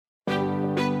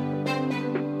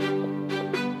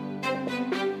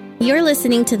You're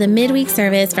listening to the midweek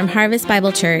service from Harvest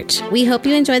Bible Church. We hope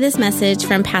you enjoy this message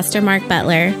from Pastor Mark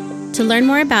Butler. To learn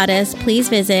more about us, please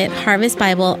visit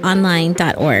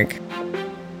harvestbibleonline.org.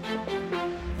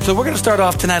 So we're going to start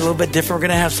off tonight a little bit different. We're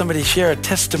going to have somebody share a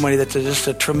testimony that's just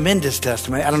a tremendous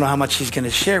testimony. I don't know how much he's going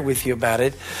to share with you about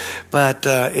it, but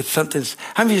it's something.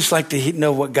 How many of you just like to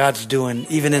know what God's doing,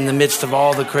 even in the midst of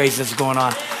all the craziness going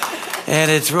on?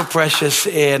 And it's real precious.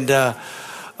 And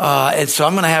so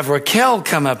I'm going to have Raquel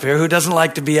come up here, who doesn't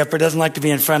like to be up or doesn't like to be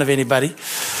in front of anybody.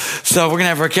 So we're going to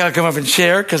have Raquel come up and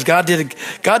share, because God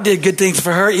did good things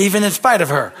for her, even in spite of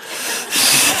her.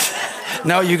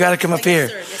 No, you got to come up here.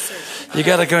 Yes, sir. You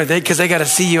got to go, because they got to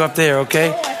see you up there, okay?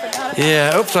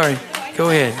 Yeah. Oops, sorry. Go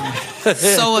ahead.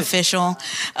 So official.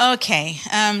 Okay.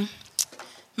 I'm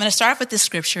going to start with this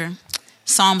scripture,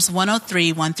 Psalms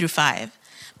 103, 1 through 5.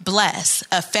 Bless,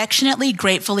 affectionately,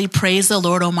 gratefully praise the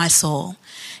Lord, O my soul,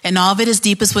 and all that is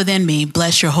deepest within me,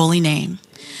 bless your holy name.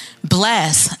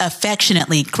 Bless,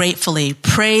 affectionately, gratefully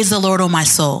praise the Lord, O my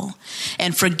soul,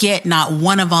 and forget not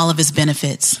one of all of his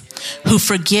benefits, who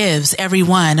forgives every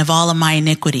one of all of my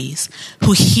iniquities,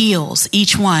 who heals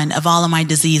each one of all of my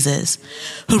diseases,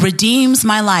 who redeems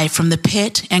my life from the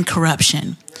pit and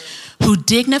corruption, who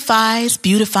dignifies,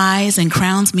 beautifies, and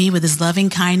crowns me with his loving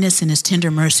kindness and his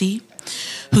tender mercy,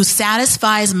 who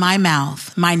satisfies my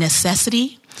mouth, my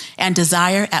necessity, and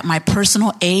desire at my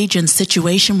personal age and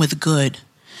situation with good,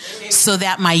 so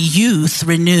that my youth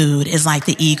renewed is like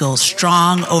the eagle,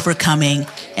 strong, overcoming,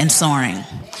 and soaring.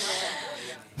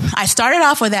 I started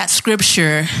off with that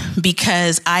scripture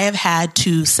because I have had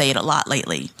to say it a lot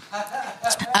lately.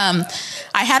 I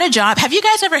had a job. Have you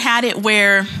guys ever had it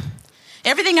where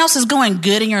everything else is going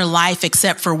good in your life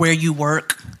except for where you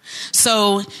work?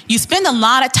 So you spend a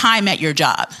lot of time at your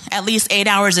job, at least 8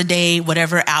 hours a day,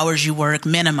 whatever hours you work,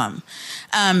 minimum.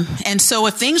 And so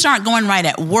if things aren't going right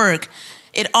at work,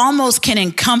 it almost can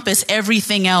encompass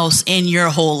everything else in your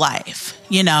whole life,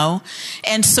 you know?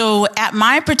 And so at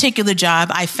my particular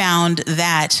job, I found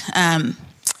that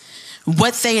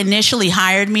what they initially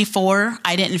hired me for,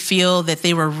 I didn't feel that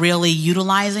they were really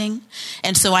utilizing.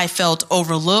 And so I felt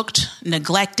overlooked,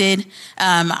 neglected.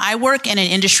 I work in an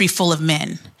industry full of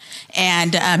men.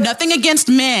 And nothing against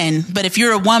men, but if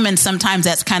you're a woman, sometimes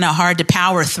that's kind of hard to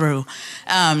power through.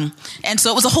 And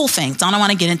so it was a whole thing. So I don't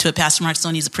want to get into it. Pastor Mark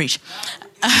still needs to preach.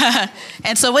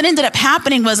 And so what ended up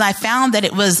happening was I found that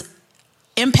it was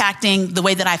impacting the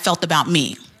way that I felt about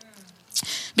me.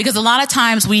 Because a lot of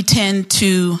times we tend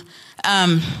to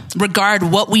regard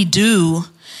what we do,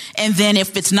 and then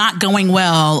if it's not going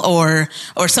well, or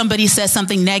somebody says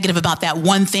something negative about that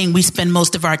one thing we spend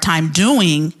most of our time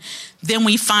doing, then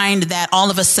we find that all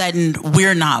of a sudden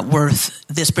we're not worth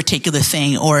this particular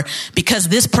thing, or because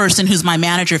this person who's my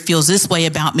manager feels this way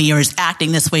about me or is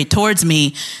acting this way towards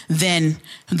me, then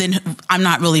I'm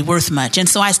not really worth much. And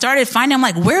so I started finding, I'm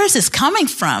like, where is this coming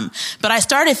from? But I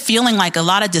started feeling like a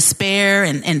lot of despair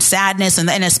and sadness,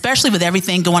 and especially with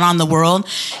everything going on in the world.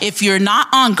 If you're not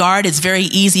on guard, it's very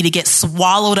easy to get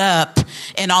swallowed up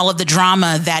in all of the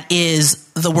drama that is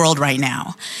the world right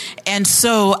now. And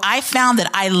so I found that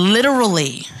I literally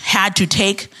had to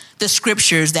take the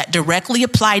scriptures that directly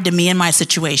applied to me and my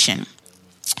situation.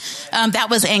 That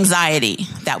was anxiety.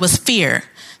 That was fear.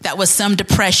 That was some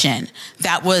depression.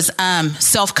 That was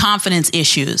self-confidence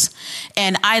issues.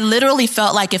 And I literally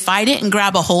felt like if I didn't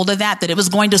grab a hold of that it was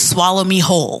going to swallow me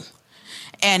whole.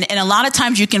 And a lot of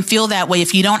times you can feel that way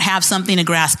if you don't have something to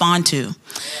grasp onto.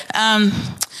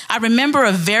 I remember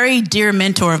a very dear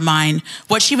mentor of mine.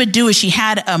 What she would do is she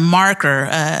had a marker.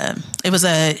 It was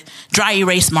a dry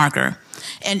erase marker.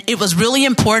 And it was really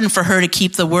important for her to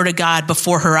keep the word of God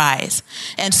before her eyes.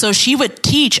 And so she would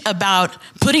teach about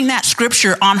putting that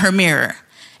scripture on her mirror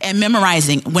and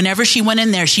memorizing. Whenever she went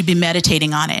in there, she'd be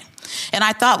meditating on it. And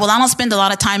I thought, well, I don't spend a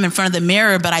lot of time in front of the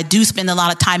mirror, but I do spend a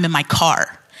lot of time in my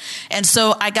car. And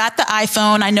so I got the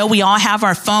iPhone. I know we all have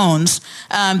our phones.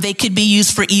 They could be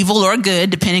used for evil or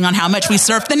good, depending on how much we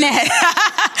surf the net.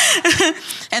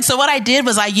 And so what I did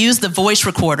was I used the voice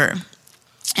recorder.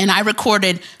 And I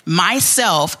recorded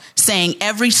myself saying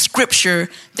every scripture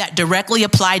that directly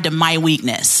applied to my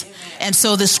weakness. And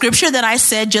so the scripture that I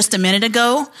said just a minute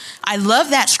ago, I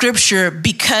love that scripture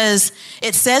because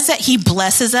it says that he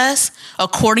blesses us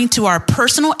according to our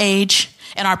personal age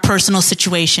and our personal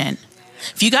situation.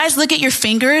 If you guys look at your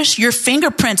fingers, your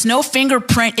fingerprints, no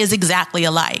fingerprint is exactly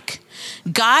alike.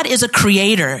 God is a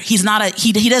creator. He's not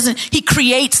he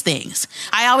creates things.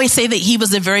 I always say that he was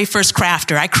the very first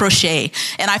crafter. I crochet.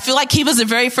 And I feel like he was the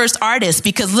very first artist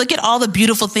because look at all the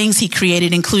beautiful things he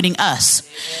created, including us.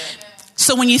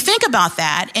 So when you think about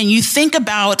that and you think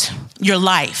about your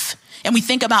life and we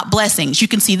think about blessings. You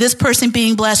can see this person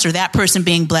being blessed or that person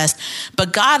being blessed.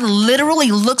 But God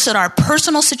literally looks at our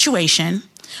personal situation,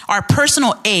 our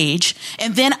personal age,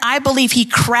 and then I believe he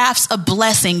crafts a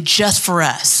blessing just for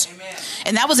us. Amen.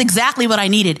 And that was exactly what I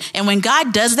needed. And when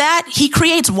God does that, he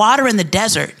creates water in the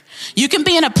desert. You can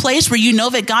be in a place where you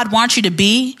know that God wants you to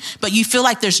be, but you feel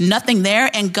like there's nothing there,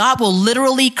 and God will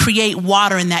literally create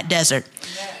water in that desert.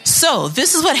 So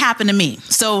this is what happened to me.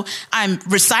 So I'm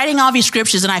reciting all these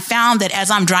scriptures, and I found that as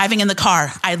I'm driving in the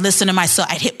car, I'd listen to myself,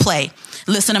 I'd hit play,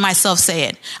 listen to myself say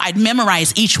it. I'd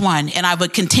memorize each one, and I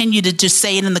would continue to just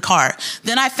say it in the car.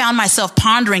 Then I found myself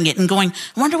pondering it and going,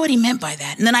 I wonder what he meant by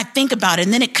that. And then I think about it,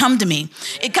 and then it come to me.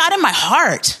 It got in my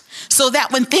heart. So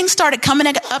that when things started coming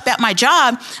up at my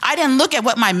job, I didn't look at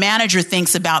what my manager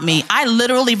thinks about me. I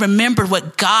literally remembered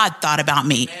what God thought about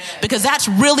me, because that's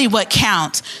really what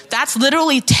counts. That's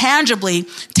literally tangibly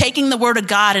taking the word of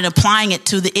God and applying it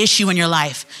to the issue in your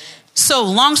life. So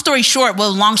long story short,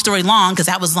 well, long story long, because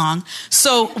that was long.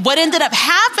 So what ended up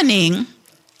happening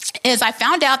is I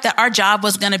found out that our job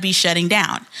was going to be shutting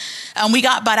down. We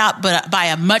got bought out by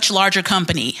a much larger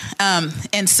company.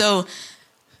 And so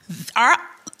our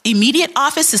immediate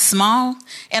office is small.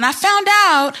 And I found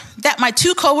out that my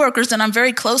 2 coworkers that I'm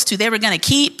very close to, they were going to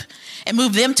keep and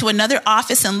move them to another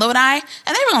office in Lodi, and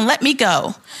they were going to let me go.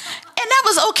 And that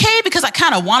was okay, because I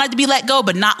kind of wanted to be let go,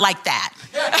 but not like that.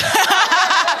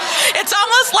 It's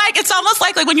almost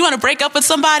like when you want to break up with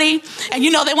somebody and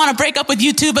you know they want to break up with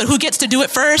you too, but who gets to do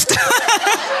it first?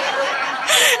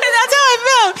 And that's how I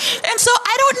felt. And so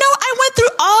I don't know. I went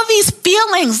through all these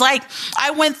feelings. Like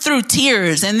I went through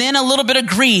tears and then a little bit of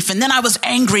grief. And then I was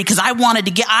angry because I wanted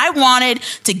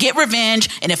to get revenge.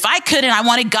 And if I couldn't, I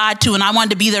wanted God to, and I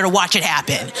wanted to be there to watch it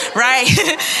happen. Right.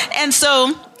 And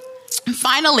so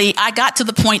finally I got to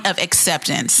the point of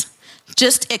acceptance.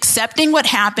 Just accepting what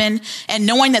happened and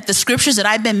knowing that the scriptures that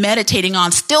I've been meditating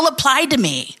on still applied to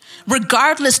me.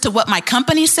 Regardless to what my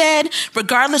company said,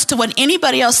 regardless to what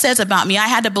anybody else says about me, I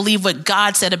had to believe what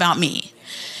God said about me.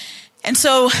 And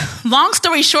so, long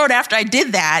story short, after I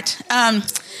did that, I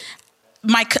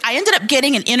ended up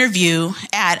getting an interview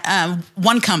at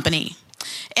one company.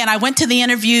 And I went to the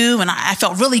interview, and I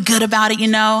felt really good about it,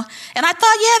 And I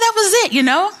thought, yeah, that was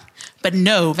it, But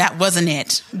no, that wasn't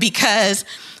it. Because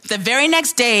the very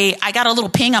next day, I got a little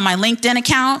ping on my LinkedIn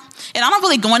account. And I don't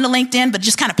really go into LinkedIn, but it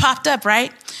just kind of popped up,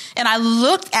 right? And I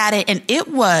looked at it, and it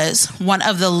was one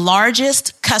of the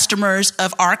largest customers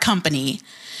of our company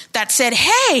that said,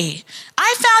 hey,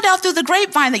 I found out through the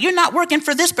grapevine that you're not working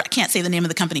for this, I can't say the name of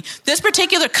the company, this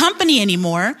particular company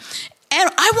anymore, and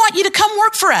I want you to come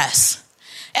work for us.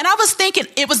 And I was thinking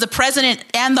it was the president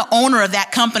and the owner of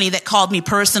that company that called me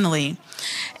personally.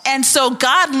 And so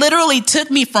God literally took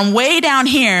me from way down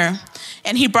here,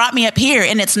 and he brought me up here.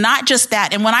 And it's not just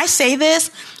that. And when I say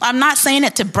this, I'm not saying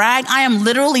it to brag. I am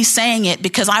literally saying it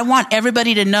because I want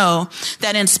everybody to know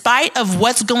that in spite of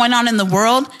what's going on in the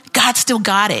world, God still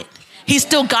got it. He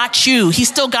still got you. He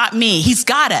still got me. He's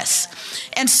got us.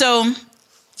 And so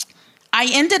I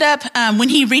ended up, when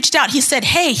he reached out, he said,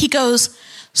 hey, he goes,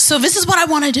 so this is what I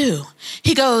want to do.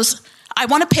 He goes, I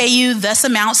want to pay you this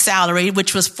amount salary,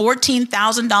 which was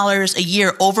 $14,000 a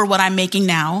year over what I'm making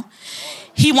now.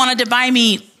 He wanted to buy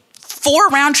me 4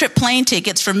 round-trip plane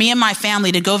tickets for me and my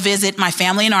family to go visit my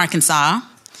family in Arkansas.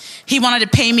 He wanted to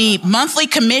pay me monthly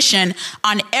commission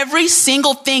on every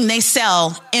single thing they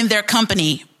sell in their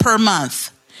company per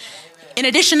month. In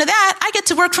addition to that, I get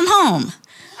to work from home.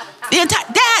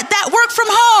 That work from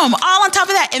home, all on top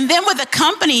of that. And then with a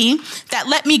company that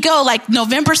let me go, like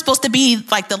November's supposed to be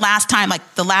like the last time,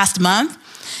 like the last month.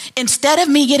 Instead of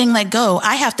me getting let go,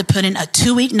 I have to put in a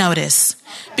 2-week notice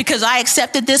because I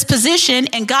accepted this position,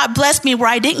 and God blessed me where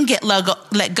I didn't get let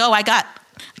go. I got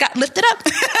lifted up.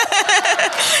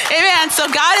 Amen.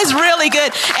 So God is really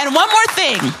good. And one more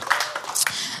thing.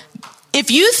 If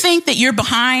you think that you're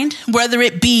behind, whether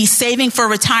it be saving for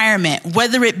retirement,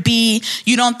 whether it be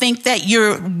you don't think that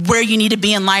you're where you need to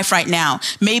be in life right now,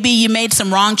 maybe you made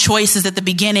some wrong choices at the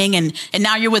beginning and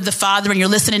now you're with the Father and you're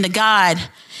listening to God,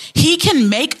 He can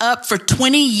make up for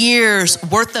 20 years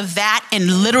worth of that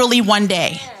in literally one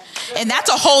day. And that's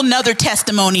a whole nother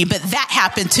testimony, but that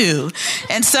happened too.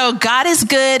 And so God is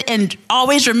good, and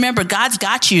always remember, God's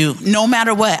got you no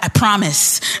matter what, I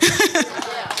promise.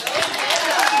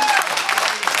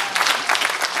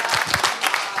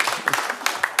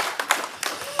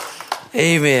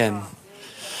 Amen.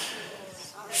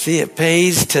 See, it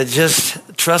pays to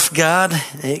just trust God,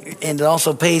 and it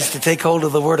also pays to take hold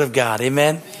of the Word of God.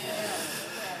 Amen.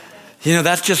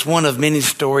 That's just one of many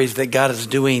stories that God is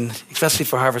doing, especially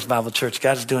for Harvest Bible Church.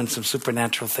 God is doing some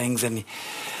supernatural things. And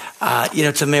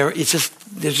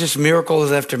There's just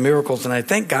miracles after miracles, and I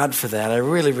thank God for that. I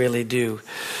really, really do.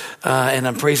 And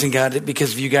I'm praising God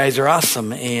because you guys are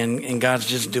awesome, and God's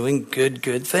just doing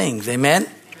good things. Amen?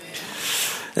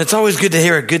 And it's always good to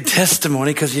hear a good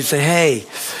testimony because you say, hey,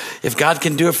 if God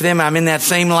can do it for them, I'm in that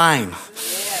same line.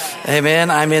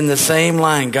 Amen. I'm in the same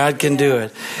line. God can do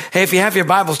it. Hey, if you have your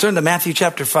Bibles, turn to Matthew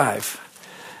chapter 5.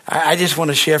 I just want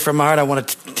to share from my heart. I want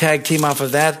to tag team off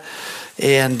of that.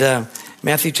 And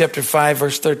Matthew chapter 5,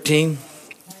 verse 13.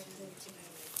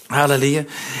 Hallelujah.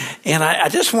 And I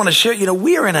just want to share,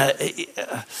 we are in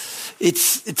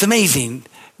it's amazing.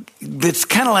 It's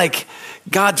kind of like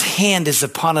God's hand is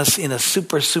upon us in a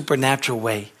supernatural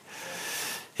way.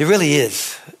 It really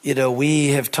is. We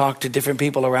have talked to different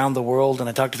people around the world, and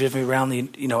I talked to different people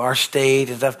around our state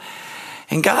and stuff.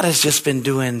 And God has just been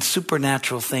doing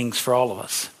supernatural things for all of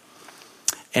us.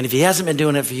 And if he hasn't been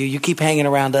doing it for you, you keep hanging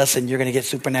around us and you're going to get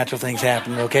supernatural things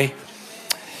happening, okay?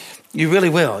 You really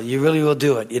will. You really will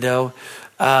do it,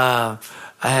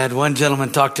 I had one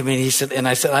gentleman talk to me, and he said, and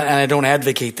I don't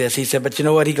advocate this. He said, but you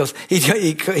know what? He goes, he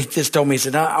just told me, he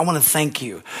said, I want to thank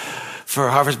you for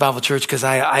Harvest Bible Church because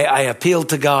I appealed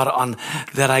to God on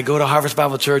that I go to Harvest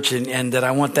Bible Church and that I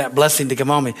want that blessing to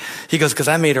come on me. He goes, because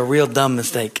I made a real dumb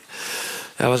mistake.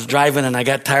 I was driving and I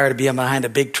got tired of being behind a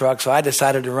big truck, so I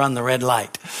decided to run the red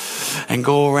light and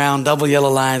go around double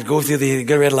yellow lines, go through the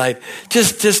good red light,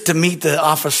 just to meet the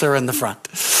officer in the front.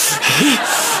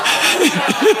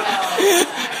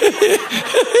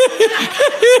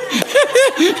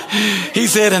 He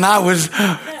said, and I was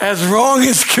as wrong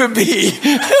as could be.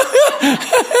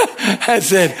 I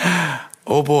said,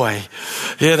 oh boy,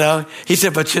 he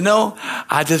said, but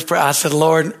I said,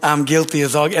 Lord, I'm guilty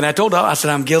as all. And I told him, I said,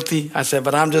 I'm guilty. I said,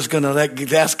 but I'm just going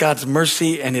to ask God's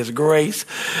mercy and his grace.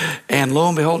 And lo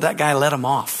and behold, that guy let him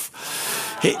off.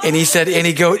 He let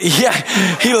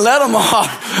him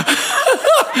off.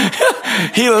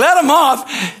 He let him off,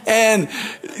 and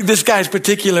this guy's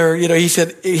particular, he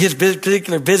said his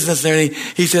particular business there.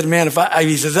 He said, man,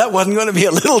 he says that wasn't going to be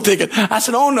a little ticket. I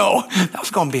said, oh no, that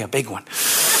was going to be a big one.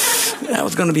 That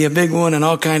was going to be a big one, and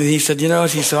all kinds of. He said, I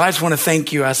just want to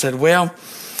thank you. I said,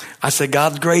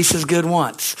 God's grace is good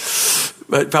once,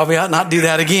 but probably ought not do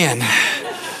that again.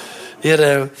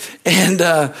 But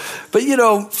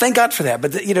thank God for that.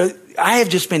 But I have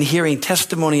just been hearing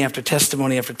testimony after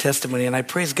testimony after testimony, and I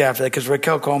praise God for that because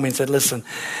Raquel called me and said, listen,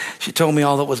 she told me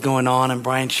all that was going on, and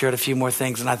Brian shared a few more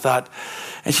things, and I thought,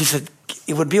 and she said,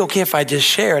 it would be okay if I just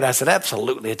shared. I said,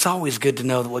 absolutely. It's always good to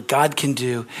know what God can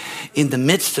do in the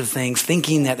midst of things,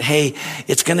 thinking that, hey,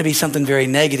 it's going to be something very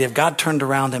negative. God turned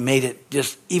around and made it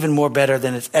just even more better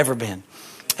than it's ever been.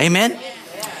 Amen?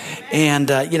 And,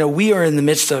 we are in the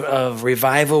midst of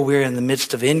revival. We're in the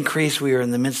midst of increase. We are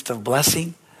in the midst of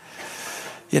blessing.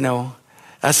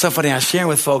 That's so funny. I was sharing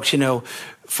with folks,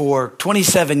 for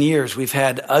 27 years, we've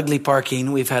had ugly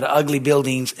parking. We've had ugly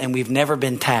buildings, and we've never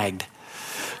been tagged.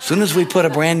 As soon as we put a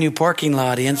brand new parking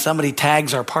lot in, somebody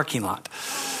tags our parking lot.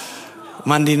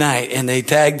 Monday night, and they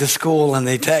tag the school and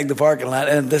they tag the parking lot.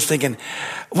 And I'm just thinking,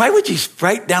 why would you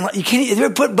write down, you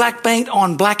can't put black paint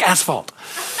on black asphalt.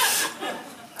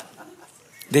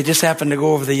 They just happen to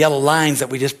go over the yellow lines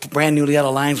brand new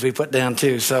yellow lines we put down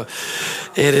too. So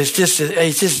it's just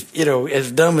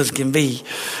as dumb as can be.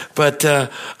 But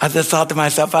I just thought to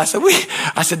myself, I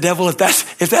said, devil, if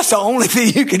that's the only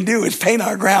thing you can do is paint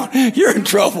our ground, you're in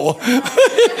trouble.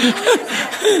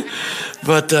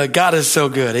 But God is so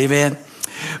good. Amen.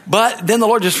 But then the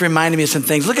Lord just reminded me of some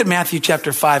things. Look at Matthew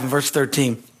chapter 5 and verse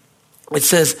 13. It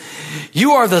says,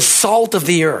 you are the salt of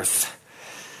the earth.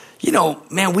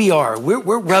 Man,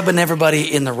 we're rubbing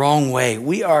everybody in the wrong way.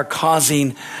 We are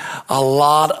causing a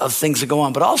lot of things to go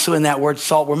on. But also in that word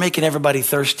salt, we're making everybody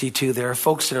thirsty too. There are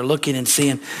folks that are looking and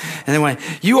seeing. And anyway,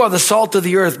 you are the salt of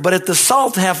the earth, but if the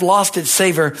salt have lost its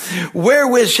savor,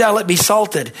 wherewith shall it be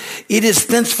salted? It is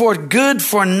thenceforth good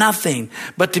for nothing,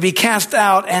 but to be cast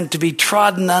out and to be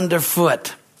trodden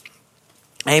underfoot.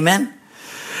 Amen.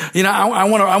 I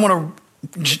want to I'm going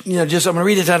to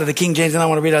read it out of the King James, and I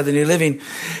want to read out of the New Living.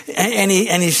 And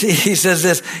he says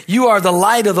this, you are the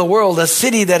light of the world. A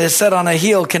city that is set on a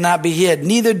hill cannot be hid.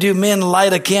 Neither do men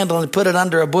light a candle and put it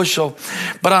under a bushel,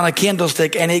 but on a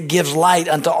candlestick, and it gives light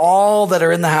unto all that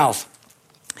are in the house.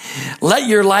 Let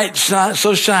your light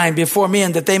so shine before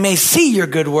men that they may see your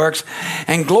good works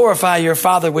and glorify your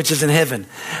Father which is in heaven.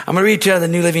 I'm going to read to you out of the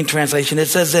New Living Translation. It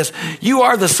says this, you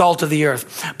are the salt of the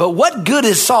earth. But what good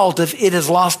is salt if it has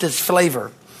lost its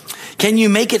flavor? Can you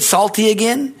make it salty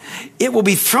again? It will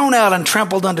be thrown out and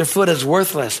trampled underfoot as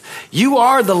worthless. You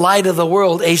are the light of the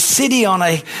world, a city on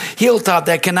a hilltop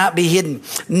that cannot be hidden.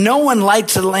 No one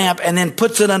lights a lamp and then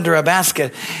puts it under a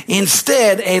basket.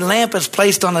 Instead, a lamp is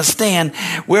placed on a stand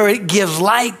where it gives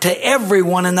light to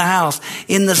everyone in the house.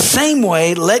 In the same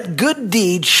way, let good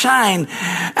deeds shine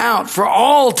out for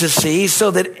all to see so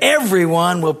that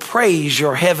everyone will praise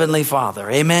your heavenly Father.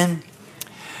 Amen.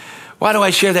 Why do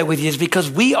I share that with you? It's because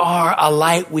we are a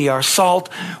light, we are salt,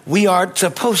 we are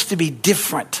supposed to be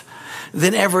different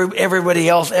than everybody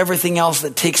else, everything else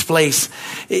that takes place.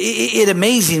 It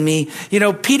amazing me. You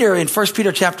know, Peter, in 1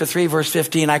 Peter chapter 3, verse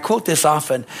 15, I quote this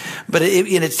often, but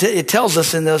it tells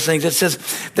us in those things, it says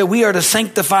that we are to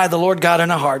sanctify the Lord God in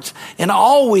our hearts and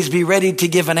always be ready to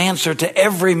give an answer to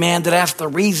every man that asks the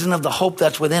reason of the hope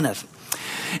that's within us.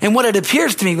 And what it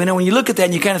appears to me, you know, when you look at that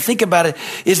and you kind of think about it,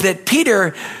 is that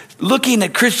Peter, looking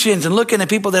at Christians and looking at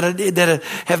people that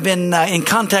have been in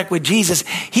contact with Jesus,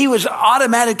 he was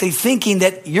automatically thinking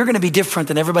that you're going to be different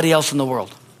than everybody else in the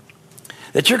world.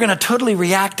 That you're going to totally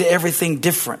react to everything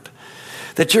different.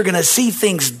 That you're going to see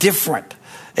things different.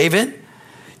 Amen?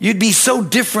 You'd be so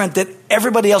different that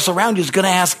everybody else around you is going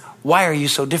to ask, why are you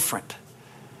so different?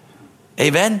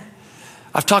 Amen?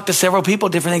 I've talked to several people,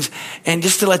 different things. And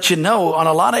just to let you know, on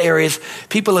a lot of areas,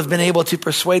 people have been able to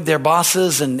persuade their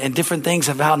bosses and different things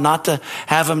of how not to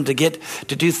have them to get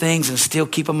to do things and still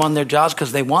keep them on their jobs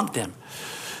because they want them.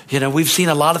 You know, we've seen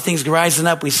a lot of things rising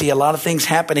up. We see a lot of things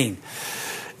happening.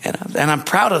 And I'm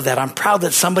proud of that. I'm proud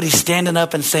that somebody's standing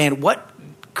up and saying, what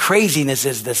craziness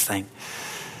is this thing?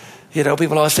 You know,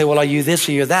 people always say, well, are you this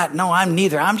or you're that? No, I'm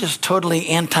neither. I'm just totally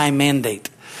anti-mandate.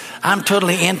 I'm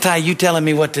totally anti you telling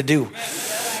me what to do.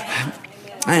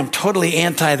 I am totally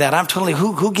anti that. I'm totally,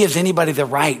 who gives anybody the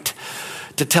right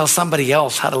to tell somebody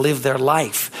else how to live their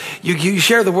life? You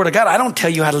share the word of God. I don't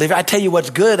tell you how to live. I tell you what's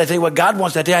good. I tell you what God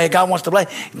wants. I tell you how God wants to play.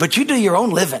 But you do your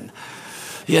own living.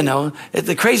 You know,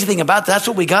 the crazy thing about that's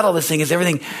what we got all this thing is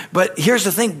everything. But here's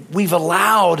the thing. We've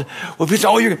allowed, well, people say,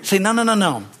 oh, you're say, no.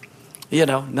 You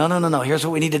know, no. Here's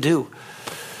what we need to do.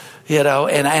 You know,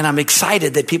 and I'm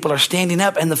excited that people are standing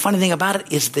up. And the funny thing about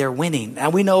it is they're winning. Now,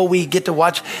 we know we get to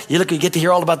watch, you get to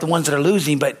hear all about the ones that are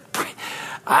losing, but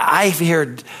I've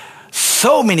heard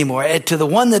so many more. To the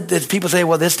one that people say,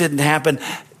 well, this didn't happen,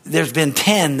 there's been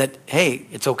 10 that, hey,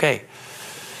 it's okay.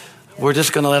 We're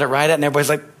just going to let it ride out. And everybody's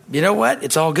like, you know what?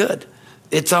 It's all good.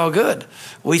 It's all good.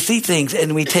 We see things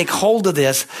and we take hold of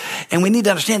this, and we need to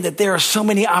understand that there are so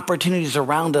many opportunities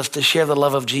around us to share the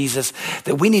love of Jesus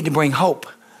that we need to bring hope.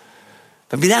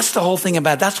 I mean, that's the whole thing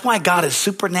about it. That's why God is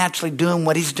supernaturally doing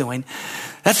what he's doing.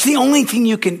 That's the only thing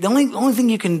you can, the only thing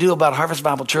you can do about Harvest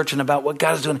Bible Church and about what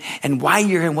God is doing and why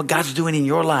you're in what God's doing in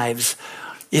your lives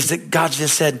is that God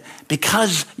just said,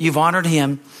 because you've honored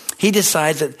him, he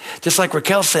decides that, just like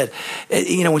Raquel said,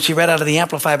 you know, when she read out of the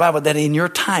Amplified Bible, that in your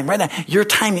time, right now, your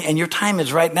time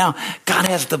is right now, God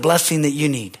has the blessing that you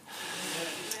need.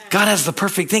 God has the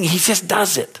perfect thing. He just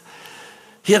does it.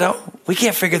 You know, we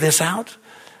can't figure this out.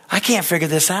 I can't figure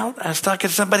this out. I was talking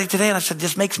to somebody today and I said,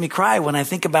 this makes me cry when I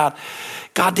think about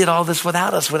God did all this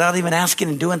without us, without even asking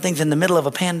and doing things in the middle of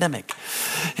a pandemic,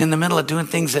 in the middle of doing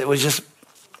things that was just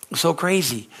so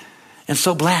crazy and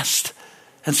so blessed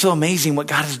and so amazing what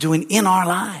God is doing in our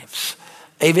lives,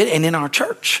 amen, and in our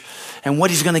church, and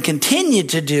what he's going to continue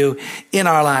to do in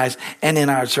our lives and in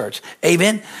our church.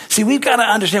 Amen. See, we've got to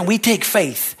understand we take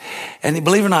faith, and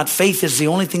believe it or not, faith is the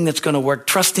only thing that's going to work,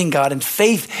 trusting God. And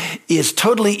faith is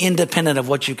totally independent of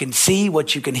what you can see,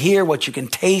 what you can hear, what you can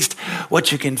taste,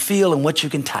 what you can feel, and what you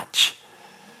can touch.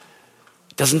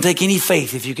 Doesn't take any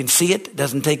faith if you can see it.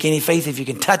 Doesn't take any faith if you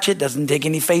can touch it. Doesn't take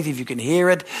any faith if you can hear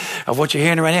it, of what you're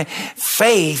hearing right now.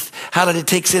 Faith, how did it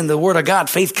take in the word of God?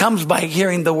 Faith comes by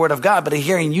hearing the word of God, but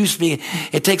hearing you speak,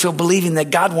 it takes a believing that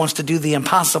God wants to do the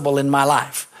impossible in my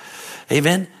life.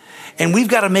 Amen. And we've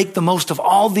got to make the most of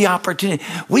all the opportunity.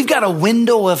 We've got a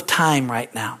window of time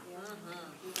right now.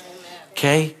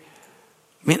 Okay.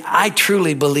 I mean, I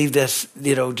truly believe this,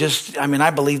 you know, I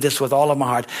believe this with all of my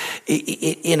heart.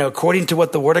 You know, according to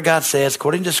what the Word of God says,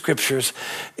 according to Scriptures,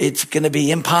 it's going to be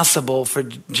impossible for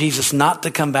Jesus not to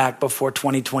come back before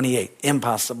 2028.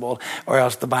 Impossible, or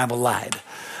else the Bible lied.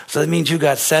 So that means you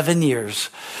got 7 years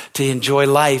to enjoy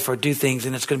life or do things,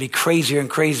 and it's going to be crazier and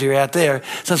crazier out there.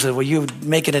 Some say, well, you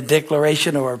making a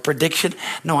declaration or a prediction?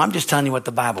 No, I'm just telling you what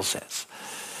the Bible says.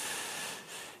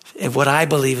 And what I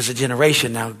believe is a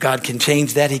generation. Now, God can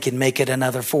change that. He can make it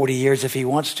another 40 years if he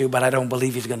wants to, but I don't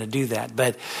believe he's going to do that.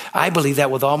 But I believe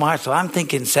that with all my heart. So I'm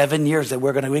thinking 7 years that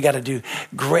we got to do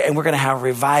great, and we're going to have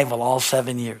revival all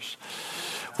 7 years.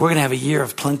 We're going to have a year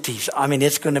of plenties. I mean,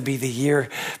 it's going to be the year,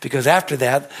 because after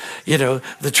that,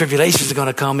 the tribulations are going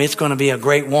to come. It's going to be a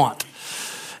great want.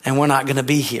 And we're not going to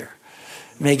be here.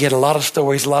 May get a lot of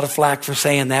stories, a lot of flack for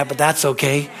saying that, but that's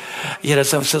okay.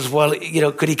 Someone says, well,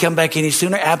 could he come back any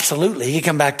sooner? Absolutely. He can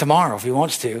come back tomorrow if he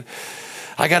wants to.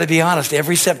 I got to be honest.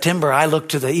 Every September, I look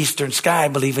to the eastern sky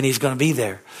believing he's going to be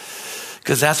there,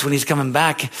 because that's when he's coming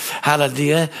back.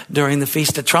 Hallelujah. During the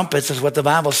Feast of Trumpets is what the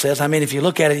Bible says. I mean, if you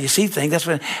look at it, you see things. That's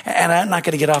when, and I'm not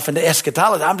going to get off into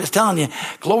eschatology. I'm just telling you,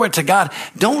 glory to God.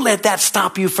 Don't let that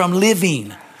stop you from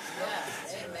living.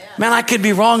 Man, I could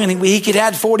be wrong, and he could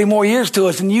add 40 more years to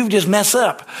us, and you just mess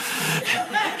up.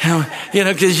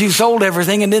 Because you sold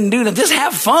everything and didn't do that. Just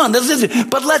have fun.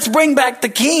 But let's bring back the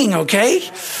King, okay?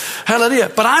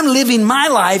 Hallelujah. But I'm living my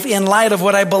life in light of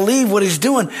what I believe, what he's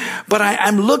doing. But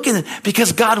I'm looking,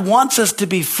 because God wants us to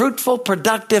be fruitful,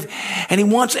 productive, and he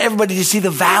wants everybody to see the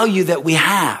value that we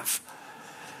have.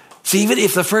 See, even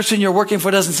if the person you're working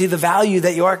for doesn't see the value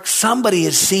that you are, somebody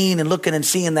is seeing and looking and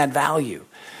seeing that value.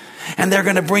 And they're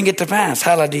going to bring it to pass.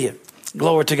 Hallelujah.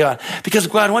 Glory to God. Because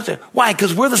God wants it. Why?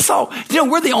 Because we're the salt.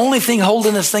 We're the only thing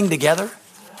holding this thing together.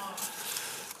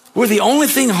 We're the only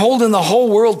thing holding the whole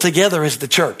world together is the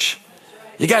church.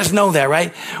 You guys know that,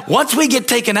 right? Once we get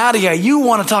taken out of here, you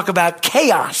want to talk about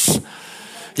chaos.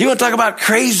 You want to talk about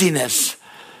craziness.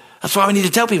 That's why we need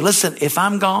to tell people, listen, if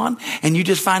I'm gone and you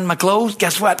just find my clothes,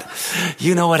 guess what?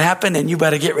 You know what happened, and you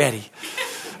better get ready.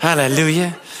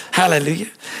 Hallelujah. Hallelujah.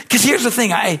 Because here's the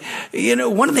thing.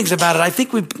 One of the things about it, I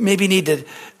think we maybe need to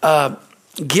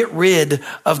get rid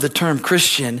of the term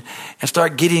Christian and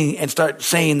start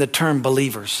saying the term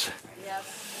believers. Yep.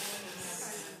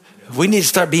 We need to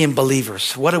start being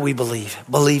believers. What do we believe?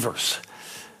 Believers.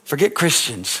 Forget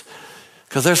Christians.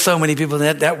 Because there's so many people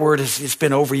that word it's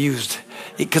been overused.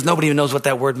 Because nobody even knows what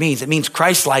that word means. It means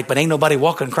Christ-like, but ain't nobody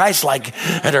walking Christ-like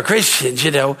that are Christians,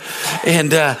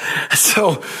 And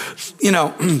so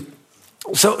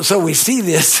we see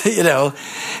this,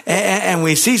 and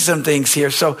we see some things here.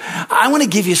 So I want to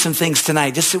give you some things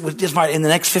tonight. Just in the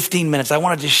next 15 minutes, I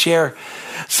want to just share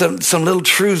some little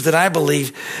truths that I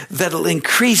believe that'll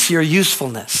increase your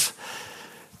usefulness.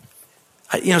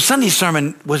 Sunday's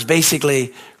sermon was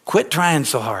basically quit trying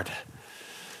so hard.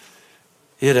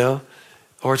 And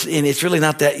it's really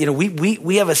not that,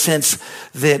 we have a sense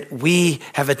that we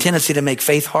have a tendency to make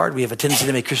faith hard. We have a tendency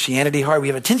to make Christianity hard. We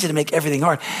have a tendency to make everything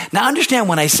hard. Now understand,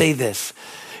 when I say this,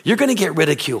 you're going to get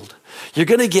ridiculed. You're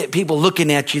going to get people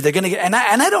looking at you. They're going to get, and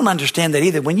I don't understand that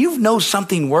either. When you know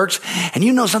something works, and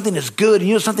you know something is good, and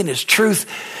you know something is truth,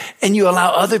 and you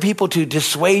allow other people to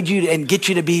dissuade you and get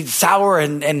you to be sour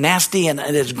and nasty and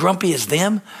as grumpy as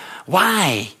them,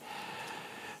 why?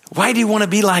 Why do you want to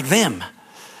be like them?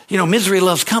 Misery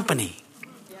loves company.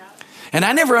 Yeah. And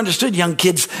I never understood young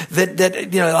kids that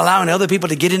allowing other people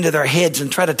to get into their heads and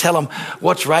try to tell them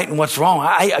what's right and what's wrong.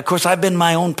 Of course, I've been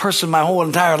my own person my whole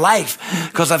entire life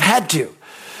because I've had to.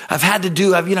 I've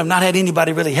not had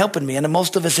anybody really helping me. And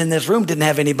most of us in this room didn't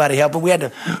have anybody helping. We had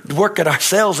to work it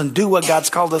ourselves and do what God's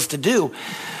called us to do.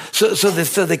 So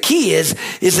the key is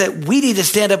that we need to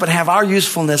stand up and have our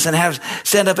usefulness and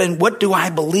stand up and what do I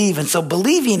believe? And so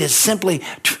believing is simply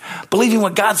believing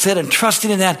what God said and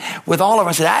trusting in that with all of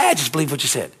us. I just believe what you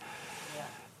said. Yeah.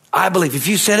 I believe if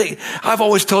you said it, I've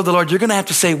always told the Lord, you're going to have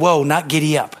to say, whoa, not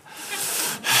giddy up.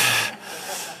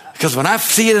 Because when I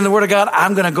see it in the Word of God,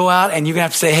 I'm going to go out and you're going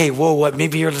to have to say, hey, whoa, what?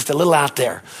 Maybe you're just a little out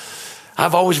there.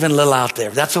 I've always been a little out there.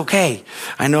 That's okay.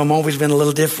 I know I'm always been a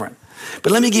little different.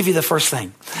 But let me give you the first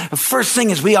thing. The first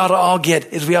thing is we ought to all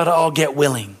get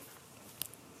willing.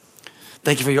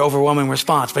 Thank you for your overwhelming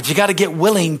response. But you got to get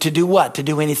willing to do what? To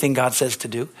do anything God says to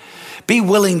do. Be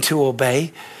willing to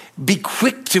obey. Be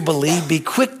quick to believe. Be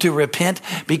quick to repent.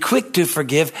 Be quick to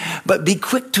forgive. But be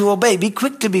quick to obey. Be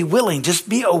quick to be willing. Just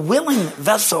be a willing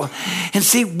vessel. And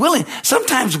see, willing.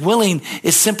 Sometimes willing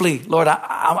is simply, Lord,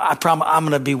 I promise I'm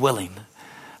going to be willing.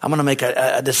 I'm going to make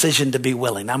a decision to be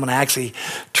willing. I'm going to actually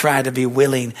try to be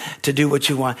willing to do what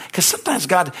you want. Because sometimes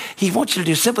God, he wants you to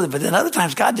do simply, but then other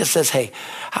times God just says, hey,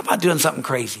 how about doing something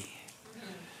crazy?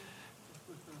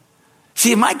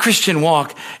 See, in my Christian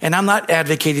walk, and I'm not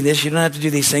advocating this, you don't have to do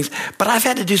these things, but I've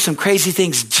had to do some crazy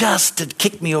things just to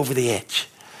kick me over the edge.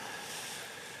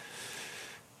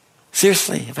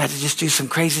 Seriously, I've had to just do some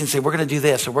crazy and say, we're going to do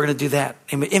this or we're going to do that.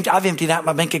 And I've emptied out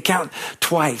my bank account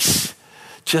twice.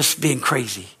 Just being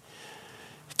crazy.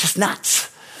 Just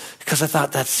nuts. Because I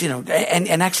thought that's,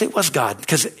 and actually it was God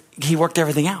because he worked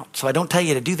everything out. So I don't tell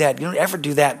you to do that. You don't ever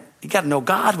do that. You got to know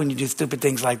God when you do stupid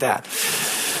things like that.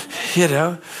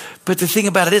 But the thing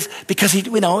about it is, because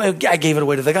I gave it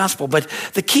away to the gospel. But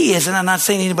the key is, and I'm not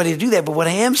saying anybody to do that, but what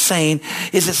I am saying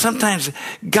is that sometimes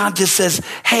God just says,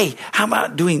 hey, how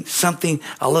about doing something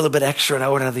a little bit extra and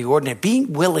out of the ordinary?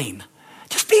 Being willing.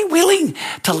 Just being willing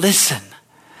to listen.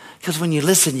 Because when you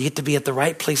listen, you get to be at the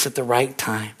right place at the right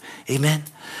time. Amen?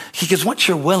 Because once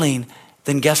you're willing,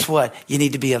 then guess what? You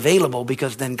need to be available,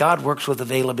 because then God works with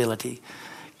availability.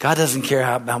 God doesn't care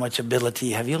how much ability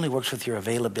you have. He only works with your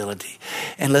availability.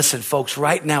 And listen, folks,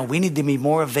 right now, we need to be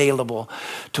more available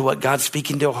to what God's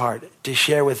speaking to our heart, to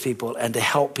share with people and to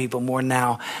help people more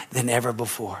now than ever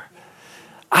before.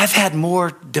 I've had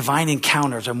more divine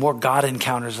encounters, or more God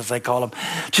encounters, as I call them,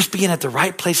 just being at the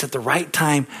right place at the right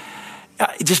time.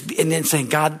 And then saying,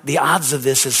 God, the odds of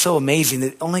this is so amazing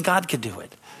that only God could do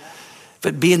it.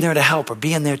 But being there to help, or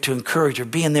being there to encourage, or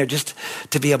being there just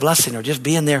to be a blessing, or just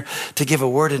being there to give a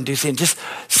word and do something, just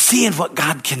seeing what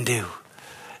God can do.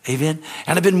 Amen?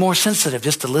 And I've been more sensitive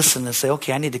just to listen and say,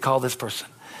 okay, I need to call this person.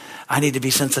 I need to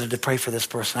be sensitive to pray for this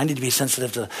person. I need to be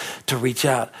sensitive to reach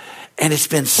out. And it's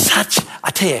been I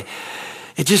tell you,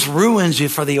 it just ruins you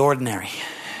for the ordinary.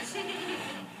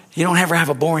 You don't ever have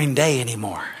a boring day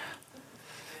anymore.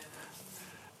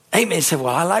 Amen. He said,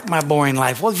 well, I like my boring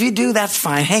life. Well, if you do, that's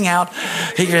fine. Hang out.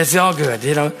 It's all good,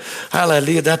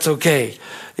 Hallelujah. That's okay,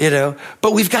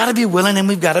 But we've got to be willing, and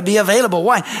we've got to be available.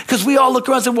 Why? Because we all look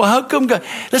around and say, well, how come God?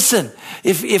 Listen,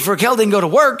 if Raquel didn't go to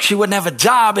work, she wouldn't have a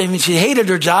job. I mean, she hated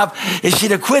her job. If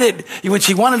she'd have quit it when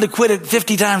she wanted to quit it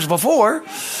 50 times before.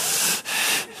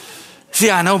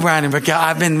 See, I know Brian and Raquel.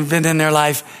 I've been in their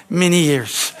life many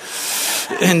years.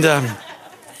 And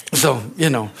so,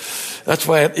 that's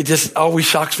why it just always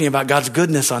shocks me about God's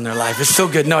goodness on their life. It's so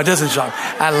good. No, it doesn't shock.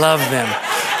 I love them.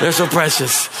 They're so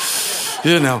precious,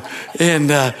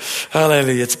 and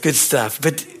hallelujah. It's good stuff.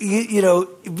 But,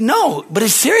 no, but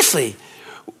it's seriously,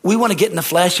 we want to get in the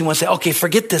flesh. You want to say, okay,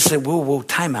 forget this. Say, whoa,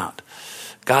 time out.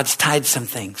 God's tied some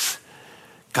things.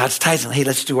 God's tied some. Hey,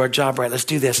 let's do our job right. Let's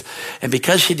do this. And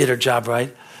because she did her job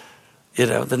right,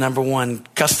 the number one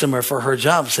customer for her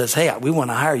job says, hey, we want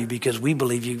to hire you because we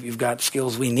believe you've got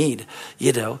skills we need,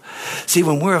 See,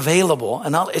 when we're available,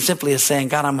 and it's simply as saying,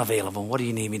 God, I'm available. What do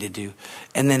you need me to do?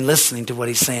 And then listening to what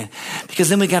he's saying. Because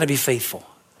then we got to be faithful.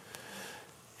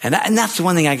 And that's the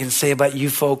one thing I can say about you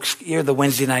folks. You're the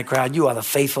Wednesday night crowd. You are the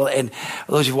faithful. And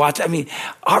those who watch,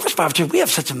 Harvest Bible Church, we have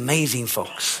such amazing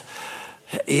folks.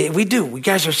 We do. You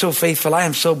guys are so faithful. I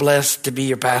am so blessed to be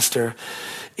your pastor.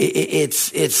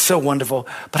 It's so wonderful.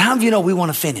 But how many of you know we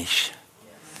want to finish?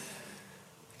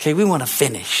 Okay, we want to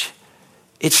finish.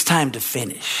 It's time to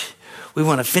finish. We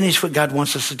want to finish what God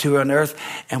wants us to do on earth,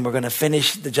 and we're going to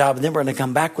finish the job, and then we're going to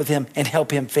come back with him and help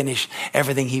him finish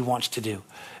everything he wants to do.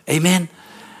 Amen?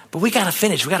 But we got to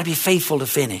finish. We got to be faithful to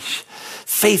finish.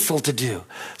 Faithful to do.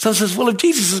 Someone says, well, if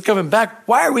Jesus is coming back,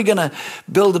 why are we going to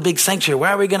build a big sanctuary? Why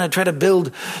are we going to try to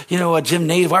build, a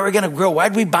gymnasium? Why are we going to grow? Why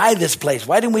did we buy this place?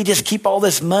 Why didn't we just keep all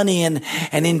this money and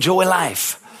enjoy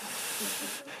life?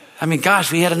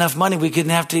 Gosh, we had enough money. We could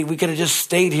have just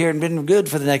stayed here and been good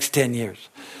for the next 10 years.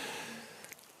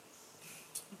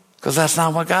 Because that's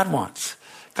not what God wants.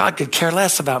 God could care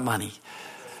less about money.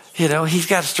 He's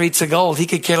got streets of gold. He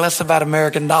could care less about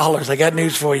American dollars. I got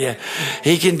news for you.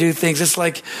 He can do things. It's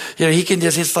like, he can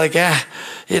just, it's like,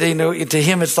 to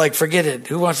him, it's like, forget it.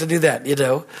 Who wants to do that?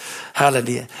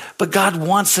 Hallelujah. But God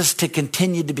wants us to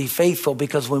continue to be faithful,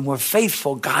 because when we're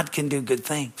faithful, God can do good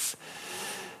things.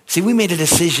 See, we made a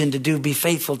decision to be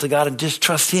faithful to God and just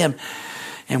trust him.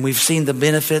 And we've seen the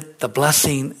benefit, the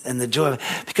blessing, and the joy.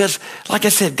 Because, like I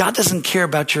said, God doesn't care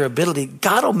about your ability.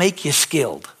 God will make you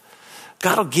skilled.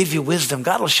 God will give you wisdom.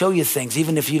 God will show you things,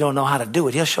 even if you don't know how to do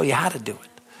it. He'll show you how to do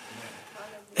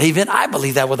it. Even I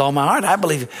believe that with all my heart. I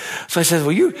believe it. So I said,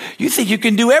 well, you think you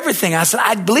can do everything. I said,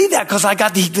 I believe that because I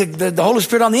got the Holy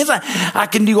Spirit on the inside. I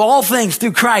can do all things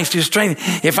through Christ who strengthens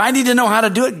me. If I need to know how to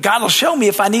do it, God will show me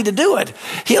if I need to do it.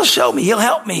 He'll show me. He'll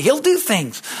help me. He'll do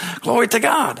things. Glory to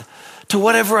God. To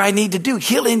whatever I need to do.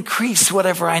 He'll increase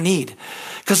whatever I need.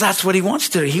 Because that's what he wants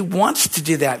to do. He wants to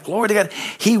do that. Glory to God.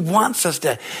 He wants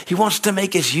to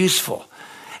make us useful.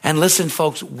 And listen,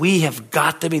 folks, we have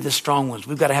got to be the strong ones.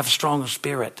 We've got to have a strong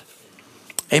spirit.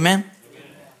 Amen?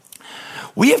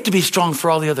 We have to be strong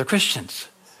for all the other Christians.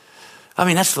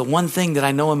 That's the one thing that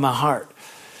I know in my heart.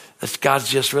 That God's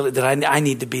just really, that I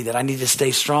need to be that. I need to stay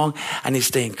strong. I need to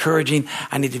stay encouraging.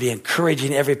 I need to be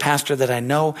encouraging every pastor that I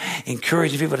know,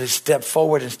 encouraging people to step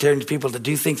forward and steering people to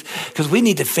do things. Because we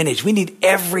need to finish. We need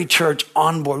every church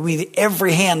on board. We need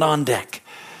every hand on deck.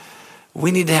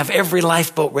 We need to have every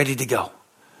lifeboat ready to go.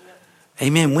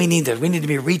 Amen. We need that. We need to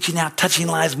be reaching out, touching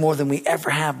lives more than we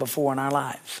ever have before in our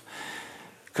lives.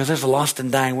 Because there's a lost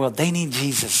and dying world. They need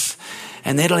Jesus.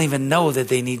 And they don't even know that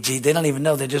they need Jesus. They don't even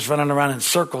know. They're just running around in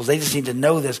circles. They just need to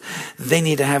know this. They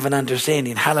need to have an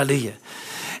understanding. Hallelujah.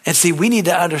 And see, we need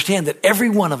to understand that every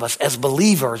one of us as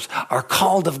believers are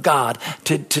called of God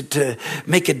to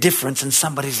make a difference in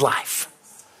somebody's life.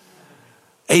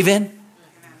 Amen?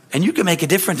 And you can make a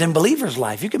difference in believers'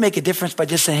 life. You can make a difference by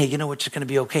just saying, hey, you know what? It's going to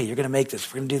be okay. You're going to make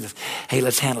this. We're going to do this. Hey,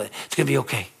 let's handle it. It's going to be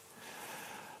okay.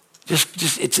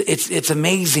 It's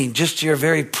amazing. Just your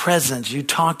very presence, you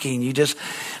talking, you just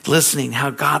listening, how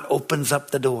God opens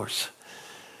up the doors.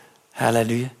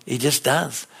 Hallelujah. He just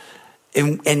does.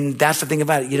 And that's the thing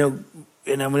about it,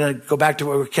 and I'm going to go back to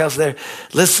what Raquel's there,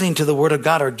 listening to the word of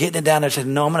God or getting it down there and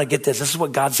saying, no, I'm going to get this. This is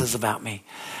what God says about me.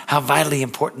 How vitally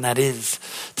important that is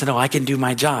to know I can do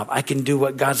my job. I can do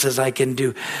what God says I can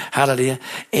do. Hallelujah.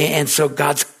 And so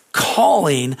God's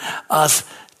calling us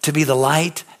to be the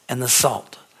light and the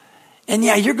salt. And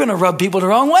yeah, you're going to rub people the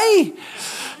wrong way.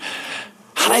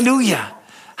 Hallelujah.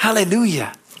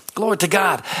 Hallelujah. Glory to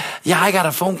God. Yeah, I got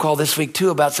a phone call this week too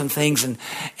about some things,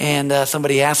 and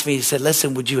somebody asked me, he said,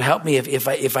 listen, would you help me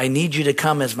if I need you to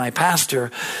come as my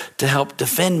pastor to help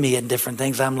defend me in different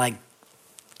things? I'm like,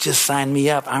 just sign me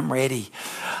up. I'm ready.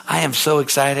 I am so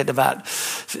excited about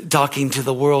talking to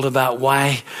the world about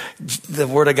why the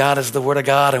word of God is the word of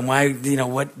God and why,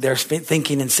 what they're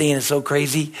thinking and seeing is so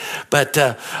crazy. But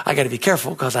I got to be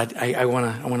careful because I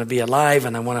want to be alive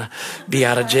and I want to be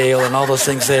out of jail and all those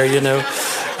things there,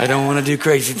 I don't want to do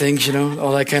crazy things,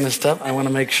 all that kind of stuff. I want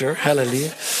to make sure. Hallelujah.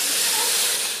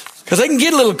 Because I can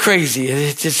get a little crazy.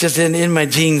 It's just in my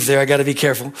genes there. I got to be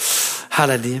careful.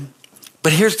 Hallelujah.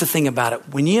 But here's the thing about it.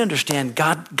 When you understand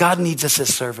God needs us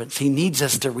as servants. He needs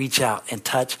us to reach out and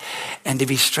touch and to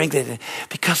be strengthened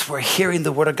because we're hearing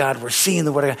the word of God. We're seeing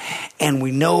the word of God. And we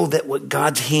know that what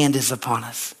God's hand is upon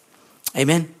us.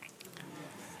 Amen.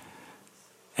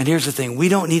 And here's the thing. We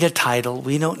don't need a title.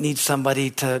 We don't need somebody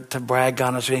to brag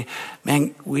on us.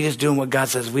 Man, we're just doing what God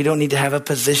says. We don't need to have a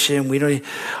position.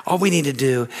 All we need to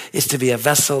do is to be a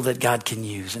vessel that God can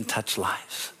use and touch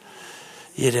lives.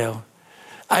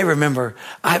 I remember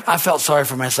I felt sorry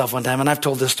for myself one time, and I've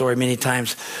told this story many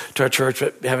times to our church,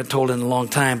 but haven't told it in a long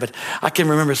time. But I can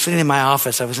remember sitting in my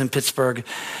office. I was in Pittsburgh,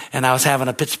 and I was having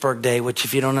a Pittsburgh day, which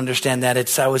if you don't understand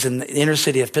that, I was in the inner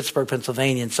city of Pittsburgh,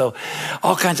 Pennsylvania. And so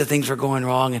all kinds of things were going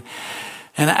wrong.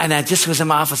 And I just was in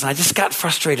my office and I just got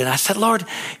frustrated. I said, Lord,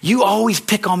 you always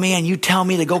pick on me and you tell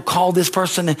me to go call this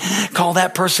person and call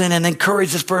that person and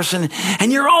encourage this person. And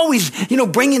you're always,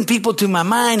 bringing people to my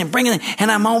mind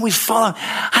and I'm always following.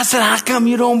 I said, how come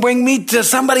you don't bring me to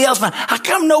somebody else? How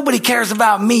come nobody cares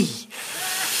about me?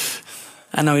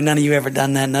 I know none of you ever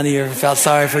done that. None of you ever felt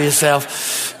sorry for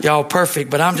yourself. Y'all perfect.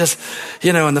 But I'm just,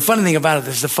 and the funny thing about it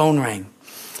is the phone rang.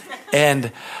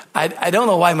 And I don't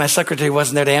know why my secretary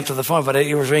wasn't there to answer the phone, but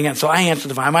it was ringing. So I answered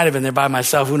the phone. I might have been there by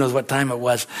myself. Who knows what time it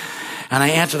was. And I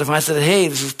answered the phone. I said, hey,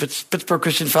 this is Pittsburgh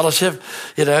Christian Fellowship.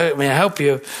 May I help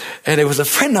you? And it was a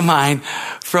friend of mine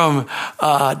from,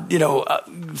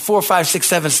 4, 5, 6,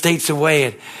 7 states away.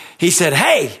 And he said,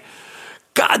 hey,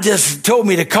 God just told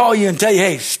me to call you and tell you,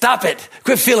 hey, stop it.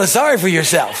 Quit feeling sorry for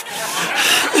yourself.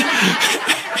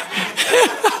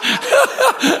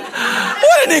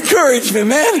 What an encouragement,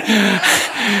 man.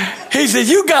 He said,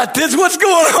 you got this. What's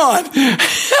going on?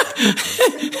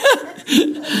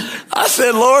 I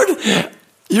said, Lord,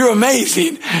 you're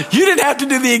amazing. You didn't have to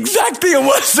do the exact thing I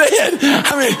was saying.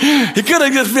 He could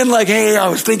have just been like, hey, I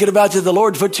was thinking about you. The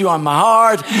Lord put you on my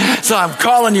heart, so I'm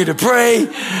calling you to pray.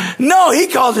 No, he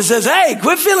calls and says, hey,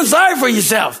 quit feeling sorry for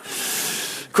yourself.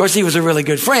 Of course, he was a really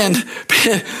good friend.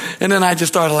 And then I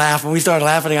just started laughing. We started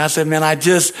laughing. I said, man, I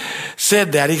just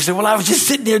said that. He said, well, I was just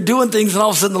sitting there doing things. And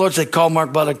all of a sudden the Lord said, call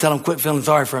Mark Butler, tell him quit feeling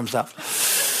sorry for himself.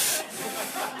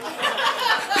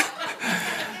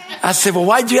 I said, well,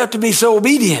 why'd you have to be so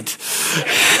obedient?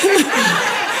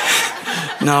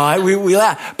 No, we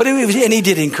laughed. But and he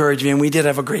did encourage me, and we did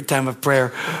have a great time of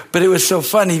prayer. But it was so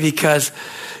funny because,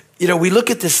 we look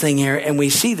at this thing here and we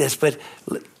see this, but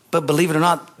believe it or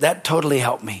not, that totally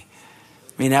helped me.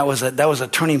 That was a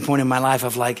turning point in my life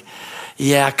of like,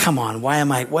 yeah, come on. What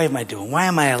am I doing? Why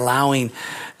am I allowing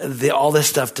all this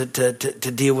stuff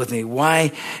to deal with me?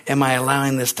 Why am I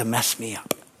allowing this to mess me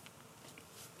up?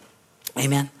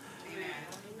 Amen.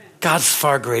 God's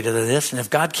far greater than this. And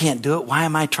if God can't do it, why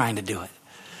am I trying to do it?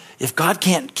 If God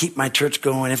can't keep my church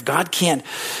going, if God can't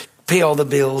pay all the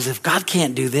bills, if God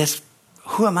can't do this,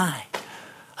 who am I?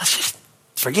 Let's just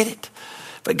forget it.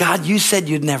 But God, you said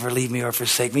you'd never leave me or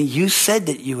forsake me. You said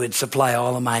that you would supply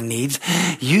all of my needs.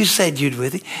 You said you'd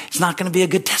with it. It's not going to be a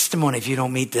good testimony if you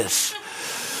don't meet this.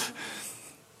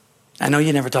 I know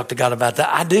you never talk to God about that.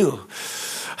 I do.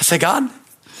 I say, God,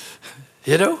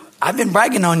 I've been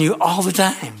bragging on you all the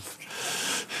time.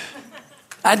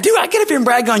 I do. I get up here and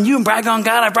brag on you and brag on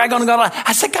God. I brag on God.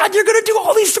 I said, God, you're going to do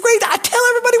all these great. I tell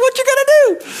everybody what you're going to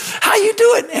do, how you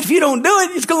do it. If you don't do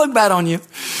it, it's going to look bad on you.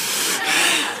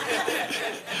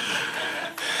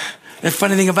 The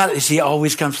funny thing about it is he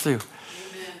always comes through.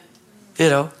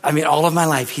 All of my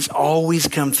life, he's always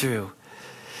come through.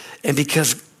 And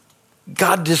because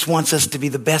God just wants us to be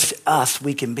the best us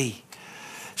we can be.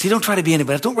 See, don't try to be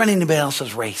anybody else. Don't run anybody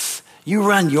else's race. You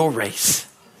run your race.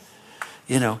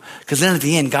 Because then at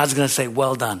the end, God's going to say,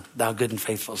 well done, thou good and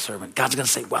faithful servant. God's going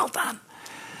to say, well done.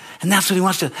 And that's what he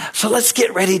wants to. So let's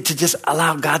get ready to just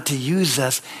allow God to use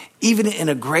us even in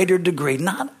a greater degree.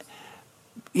 Not,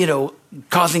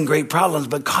 causing great problems,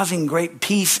 but causing great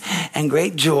peace and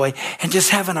great joy and just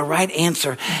having a right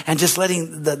answer and just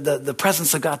letting the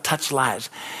presence of God touch lives.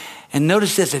 And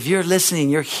notice this, if you're listening,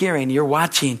 you're hearing, you're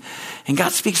watching, and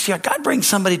God speaks to you, God brings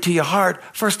somebody to your heart,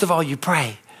 first of all, you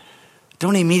pray.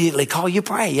 Don't immediately call, you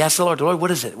pray. You ask the Lord, what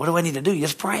is it? What do I need to do?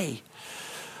 Just pray.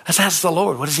 Let's ask the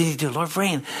Lord, what does he need to do? Lord,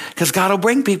 praying. Because God will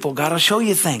bring people. God will show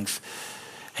you things.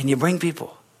 And you bring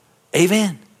people.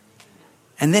 Amen.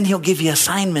 And then he'll give you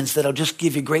assignments that'll just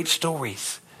give you great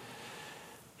stories.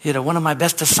 One of my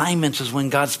best assignments was when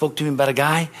God spoke to me about a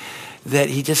guy that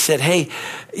he just said, hey,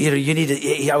 you need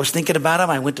to, I was thinking about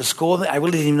him. I went to school. I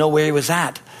really didn't even know where he was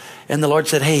at. And the Lord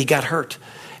said, hey, he got hurt.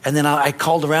 And then I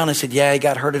called around and said, yeah, he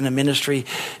got hurt in a ministry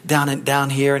down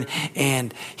here.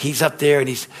 And he's up there and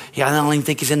I don't even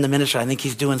think he's in the ministry. I think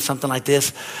he's doing something like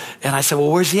this. And I said,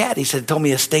 well, where's he at? He said, told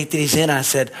me a state that he's in. I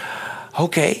said,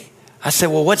 okay. I said,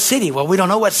 well, what city? Well, we don't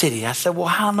know what city. I said, well,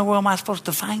 how in the world am I supposed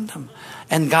to find him?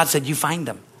 And God said, you find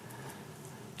him.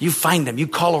 You find him. You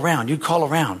call around. And you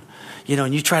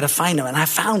try to find him. And I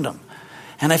found him.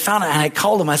 And I found him. And I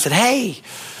called him. I said, hey,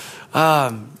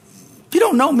 you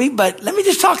don't know me, but let me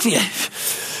just talk to you.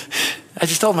 I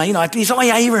just told him, he said, oh,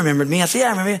 yeah, he remembered me. I said, yeah,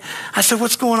 I remember you. I said,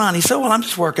 what's going on? He said, well, I'm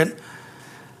just working.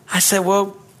 I said,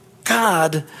 well,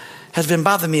 God has been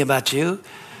bothering me about you.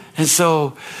 And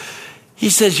so he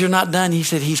says, you're not done. He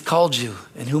said, he's called you.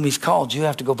 And whom he's called, you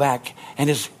have to go back. And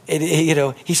he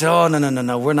said, oh,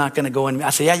 no, we're not going to go in. I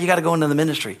said, yeah, you got to go into the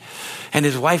ministry. And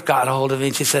his wife got a hold of me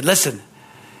and she said, listen,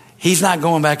 he's not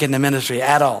going back in the ministry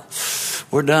at all.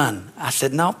 We're done. I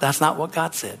said, no, that's not what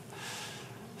God said.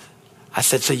 I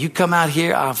said, so you come out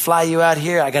here, I'll fly you out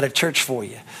here. I got a church for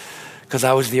you. Because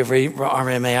I was the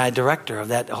RMAI director of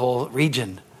that whole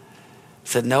region. I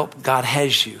said, nope, God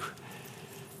has you.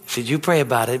 He said, you pray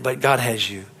about it, but God has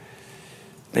you.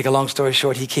 Make a long story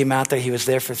short, he came out there. He was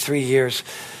there for 3 years.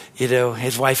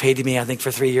 His wife hated me, I think,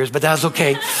 for 3 years, but that was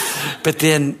okay. But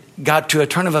then got to a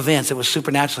turn of events. It was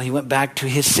supernatural. He went back to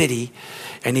his city,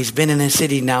 and he's been in his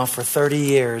city now for 30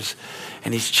 years,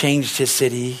 and he's changed his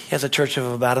city. He has a church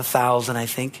of about 1,000, I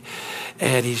think,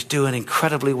 and he's doing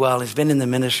incredibly well. He's been in the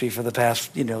ministry for the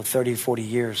past, 30, 40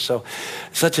 years. So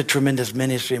such a tremendous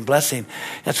ministry and blessing.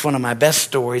 That's one of my best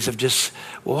stories of just,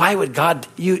 why would God,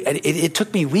 it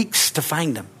took me weeks to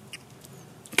find him.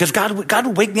 Because God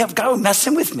would wake me up. God would mess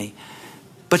with me.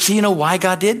 But see, why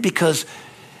God did? Because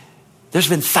there's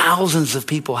been thousands of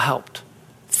people helped.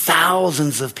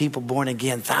 Thousands of people born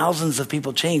again. Thousands of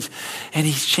people changed. And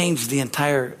he's changed the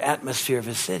entire atmosphere of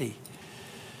his city.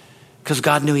 Because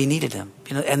God knew he needed them.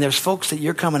 And there's folks that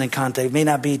you're coming in contact. It may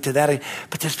not be to that,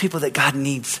 but there's people that God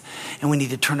needs. And we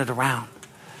need to turn it around.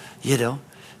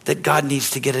 That God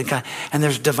needs to get in contact. And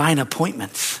there's divine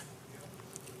appointments.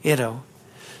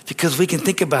 Because we can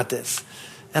think about this.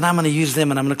 And I'm going to use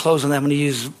them, and I'm going to close on that. I'm going to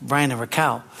use Brian and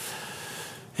Raquel.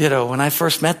 When I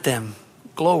first met them,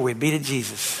 glory be to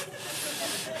Jesus.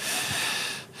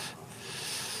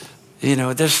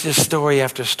 There's just story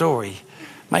after story.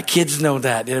 My kids know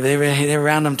that. They're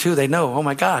around them too. They know, oh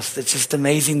my gosh, it's just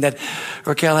amazing that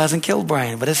Raquel hasn't killed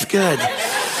Brian, but it's good.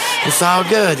 It's all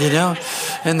good,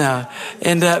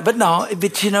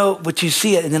 but you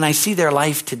see it, and then I see their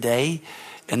life today.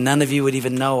 And none of you would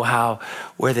even know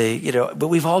but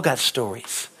we've all got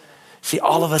stories. See,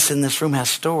 all of us in this room has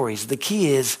stories. The key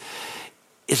is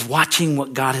watching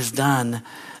what God has done.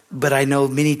 But I know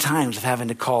many times of having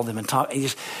to call them and talk. And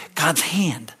just God's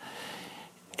hand.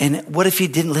 And what if you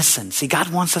didn't listen? See, God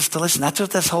wants us to listen. That's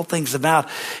what this whole thing's about.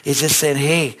 Is just saying,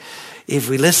 hey, if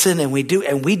we listen and we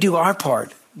do our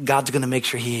part, God's going to make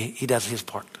sure he does his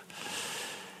part.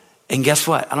 And guess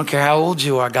what? I don't care how old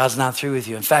you are, God's not through with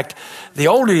you. In fact, the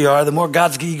older you are, the more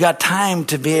you got time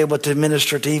to be able to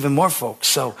minister to even more folks.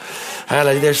 So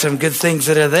there's some good things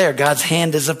that are there. God's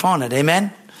hand is upon it.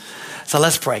 Amen? So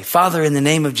let's pray. Father, in the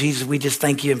name of Jesus, we just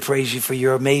thank you and praise you for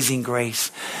your amazing grace.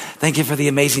 Thank you for the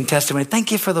amazing testimony.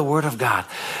 Thank you for the word of God.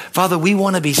 Father, we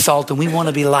want to be salt and we want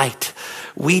to be light.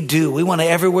 We do. We want to,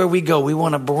 everywhere we go, we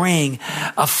want to bring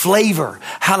a flavor.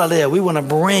 Hallelujah. We want to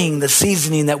bring the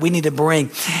seasoning that we need to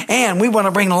bring. And we want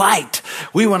to bring light.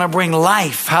 We want to bring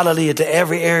life. Hallelujah. To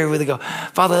every area where they go.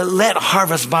 Father, let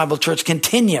Harvest Bible Church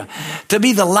continue to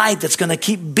be the light that's going to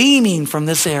keep beaming from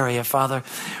this area, Father.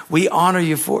 We honor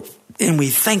you for it. And we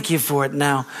thank you for it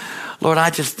now. Lord,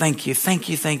 I just thank you. Thank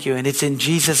you. Thank you. And it's in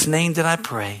Jesus' name that I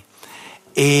pray.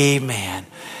 Amen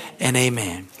and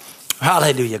amen.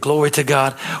 Hallelujah. Glory to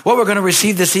God. Well, we're going to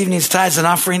receive this evening's tithes and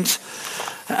offerings.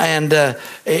 And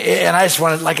I just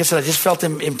wanted, like I said, I just felt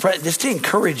just to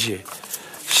encourage you,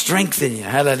 strengthen you.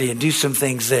 Hallelujah. Do some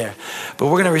things there. But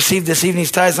we're going to receive this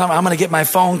evening's tithes. I'm going to get my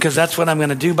phone because that's what I'm going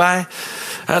to do by.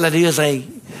 Hallelujah.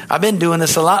 I've been doing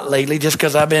this a lot lately just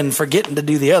because I've been forgetting to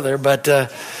do the other, but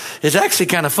it's actually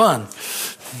kind of fun.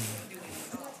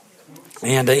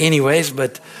 And anyways,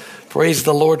 but praise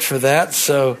the Lord for that.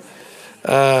 So,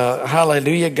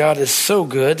 hallelujah. God is so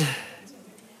good.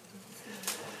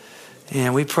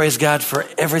 And we praise God for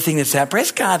everything that's happened.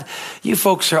 Praise God. You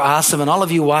folks are awesome. And all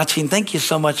of you watching, thank you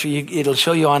so much. It'll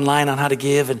show you online on how to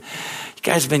give. And you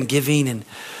guys have been giving, and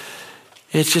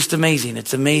it's just amazing.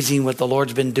 It's amazing what the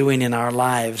Lord's been doing in our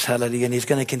lives. Hallelujah. And he's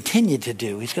going to continue to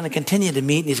do. He's going to continue to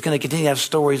meet. And he's going to continue to have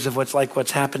stories of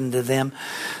what's happened to them.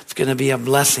 It's going to be a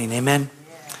blessing. Amen.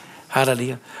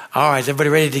 Hallelujah. All right, everybody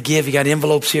ready to give? You got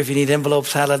envelopes here if you need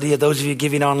envelopes. Hallelujah. Those of you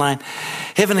giving online.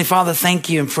 Heavenly Father, thank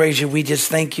you and praise you. We just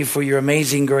thank you for your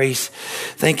amazing grace.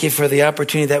 Thank you for the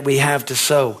opportunity that we have to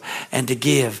sow and to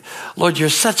give. Lord, you're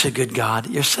such a good God.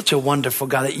 You're such a wonderful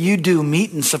God that you do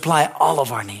meet and supply all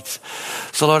of our needs.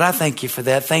 So Lord, I thank you for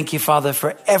that. Thank you, Father,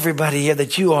 for everybody here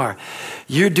that you're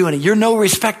doing it. You're no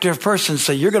respecter of persons.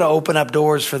 So you're going to open up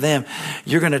doors for them.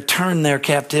 You're going to turn their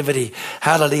captivity.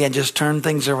 Hallelujah. And just turn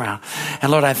things around.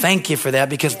 And Lord, I thank you for that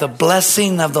because the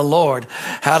blessing of the Lord,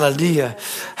 hallelujah,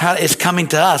 is coming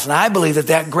to us. And I believe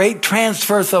that great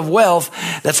transfer of wealth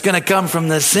that's going to come from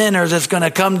the sinners is going to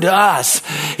come to us.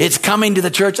 It's coming to the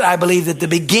church. I believe that the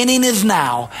beginning is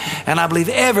now. And I believe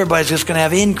everybody's just going to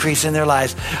have increase in their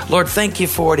lives. Lord, thank you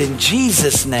for it in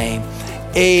Jesus' name.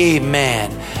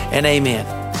 Amen and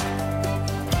amen.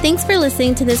 Thanks for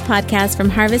listening to this podcast from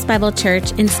Harvest Bible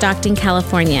Church in Stockton,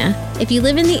 California. If you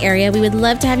live in the area, we would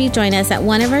love to have you join us at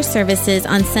one of our services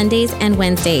on Sundays and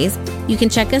Wednesdays. You can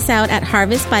check us out at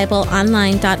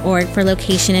harvestbibleonline.org for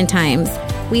location and times.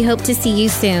 We hope to see you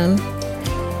soon.